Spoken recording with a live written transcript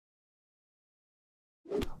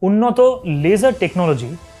উন্নত laser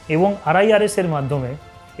technology এবং RIRS এর মাধ্যমে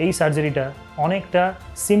এই সার্জারিটা অনেকটা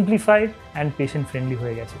সিম্পলিফাইড অ্যান্ড পেশেন্ট ফ্রেন্ডলি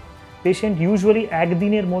হয়ে গেছে। পেশেন্ট ইউজুয়ালি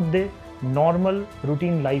একদিনের মধ্যে নর্মাল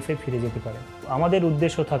রুটিন লাইফে ফিরে যেতে পারে। আমাদের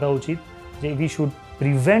উদ্দেশ্য থাকা উচিত যে we should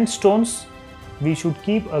prevent Stones, we should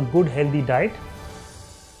keep a good healthy diet.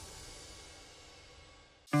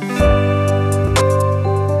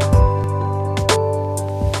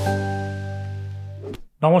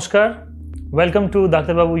 নমস্কার, welcome to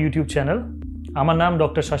doctor Babu YouTube channel. আমার নাম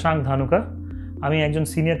ডক্টর শশাঙ্ক ধানুকা। আমি একজন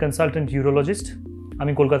সিনিয়র কনসালটেন্ট ইউরোলজিস্ট।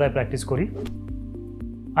 আমি কলকাতায় প্র্যাকটিস করি।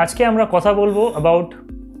 আজকে আমরা কথা বলবো about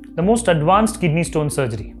the most advanced kidney stone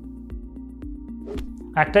surgery.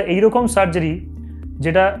 একটা এইরকম সার্জারি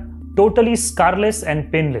যেটা টোটালি স্কারলেস অ্যান্ড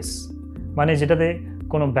পেনলেস, মানে যেটাতে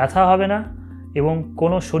কোনো ব্যথা হবে না এবং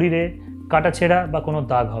কোনো শরীরে কাটাছেঁড়া বা কোনো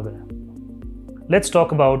দাগ হবে না। Let's talk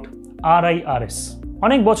about RIRS.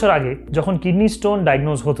 অনেক বছর আগে যখন কিডনি স্টোন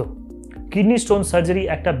ডায়াগনোজ হতো, কিডনি স্টোন সার্জারি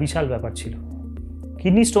একটা বিশাল ব্যাপার ছিল।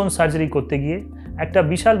 কিডনি স্টোন সার্জারি করতে গিয়ে একটা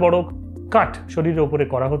বিশাল বড় কাট শরীরের ওপরে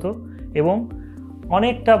করা হতো এবং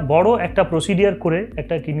অনেকটা বড় একটা প্রসিডিয়ার করে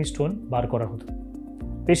একটা কিডনি স্টোন বার করা হতো।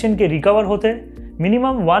 পেশেন্টকে রিকভার হতে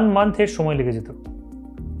মিনিমাম 1 মান্থের সময় লেগে যেত।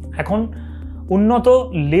 এখন উন্নত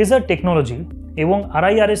লেজার টেকনোলজি এবং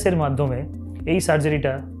আরআইআরএস এর মাধ্যমে এই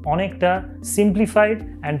সার্জারিটা অনেকটা সিম্পলিফাইড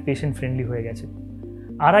অ্যান্ড পেশেন্ট ফ্রেন্ডলি হয়ে গেছে।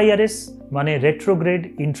 আরআইআরএস মানে রেট্রোগ্রেড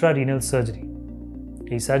ইন্ট্রারিনাল সার্জারি।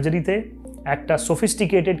 এই সার্জারিতে একটা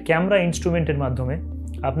সোফিস্টিকেটেড ক্যামেরা ইনস্ট্রুমেন্টের মাধ্যমে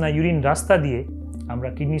আপনার ইউরিন রাস্তা দিয়ে আমরা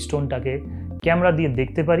কিডনি স্টোনটাকে ক্যামেরা দিয়ে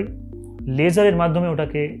দেখতে পারি। লেজারের মাধ্যমে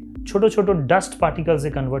ওটাকে ছোট ছোট ডাস্ট পার্টিকেলসে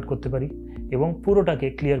কনভার্ট করতে পারি এবং পুরোটাকে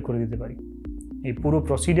ক্লিয়ার করে দিতে পারি। এই পুরো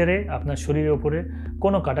প্রসিডিয়ারে আপনার শরীরের ওপরে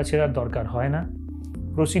কোনো কাটাছেঁড়ার দরকার হয় না।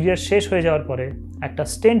 প্রসিডিয়ার শেষ হয়ে যাওয়ার পরে একটা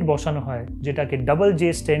স্টেন্ট বসানো হয়, যেটাকে ডাবল জে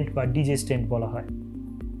স্টেন্ট বা ডিজে স্টেন্ট বলা হয়।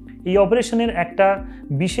 এই অপারেশনের একটা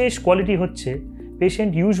বিশেষ কোয়ালিটি হচ্ছে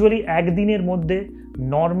পেশেন্ট ইউজুয়ালি একদিনের মধ্যে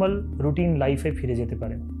নর্মাল রুটিন লাইফে ফিরে যেতে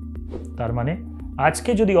পারেন। তার মানে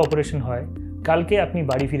আজকে যদি অপারেশন হয়, কালকে আপনি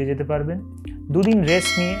বাড়ি ফিরে যেতে পারবেন। 2 দিন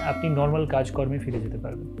রেস্ট নিয়ে আপনি নর্মাল কাজকর্মে ফিরে যেতে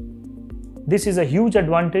পারবেন। This is a huge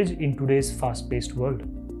advantage in today's fast paced world.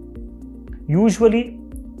 Usually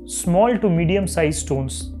small to medium size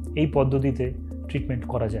Stones এই পদ্ধতিতে ট্রিটমেন্ট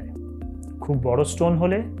করা যায়। খুব বড় স্টোন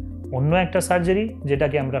হলে অন্য একটা সার্জারি,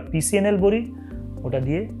 যেটাকে আমরা পিসিএনএল বলি, ওটা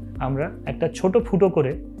দিয়ে আমরা একটা ছোট ফুটো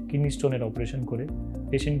করে কিডনি স্টোনের অপারেশন করে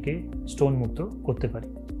পেশেন্টকে স্টোন মুক্ত করতে পারি।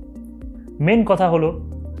 মেন কথা হলো,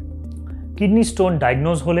 কিডনি স্টোন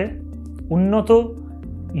ডায়াগনোজ হলে উন্নত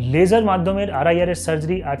লেজার মাধ্যমের আরআইআরএস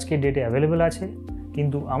সার্জারি আজকে ডেটে অ্যাভেলেবেল আছে,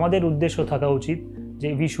 কিন্তু আমাদের উদ্দেশ্য থাকা উচিত যে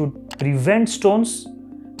we should prevent Stones,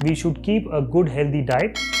 we should keep a good healthy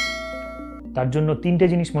diet. তার জন্য 3টে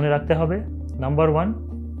জিনিস মনে রাখতে হবে। নাম্বার 1,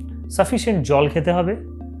 সাফিসিয়েন্ট জল খেতে হবে,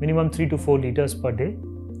 minimum 3 to 4 litres per day.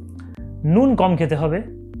 নুন কম খেতে হবে।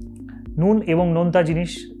 নুন এবং নোনতা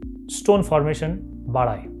জিনিস স্টোন ফর্মেশন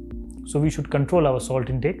বাড়ায়, so we should control hour salt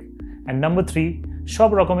intact. And number 3, সব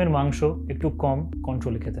রকমের মাংস একটু কম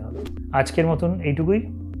কন্ট্রোলে খেতে হবে। আজকের মতন এইটুকুই।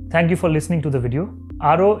 Thank you for listening to the video.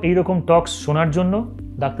 আরও এইরকম টক্স শোনার জন্য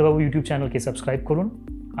ডাক্তারবাবু ইউটিউব চ্যানেলকে সাবস্ক্রাইব করুন,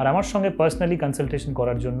 আর আমার সঙ্গে পার্সোনালি কনসালটেশন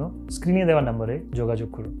করার জন্য স্ক্রিনে দেওয়া নম্বরে যোগাযোগ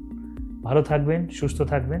করুন। ভালো থাকবেন, সুস্থ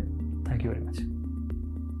থাকবেন। Thank you very much.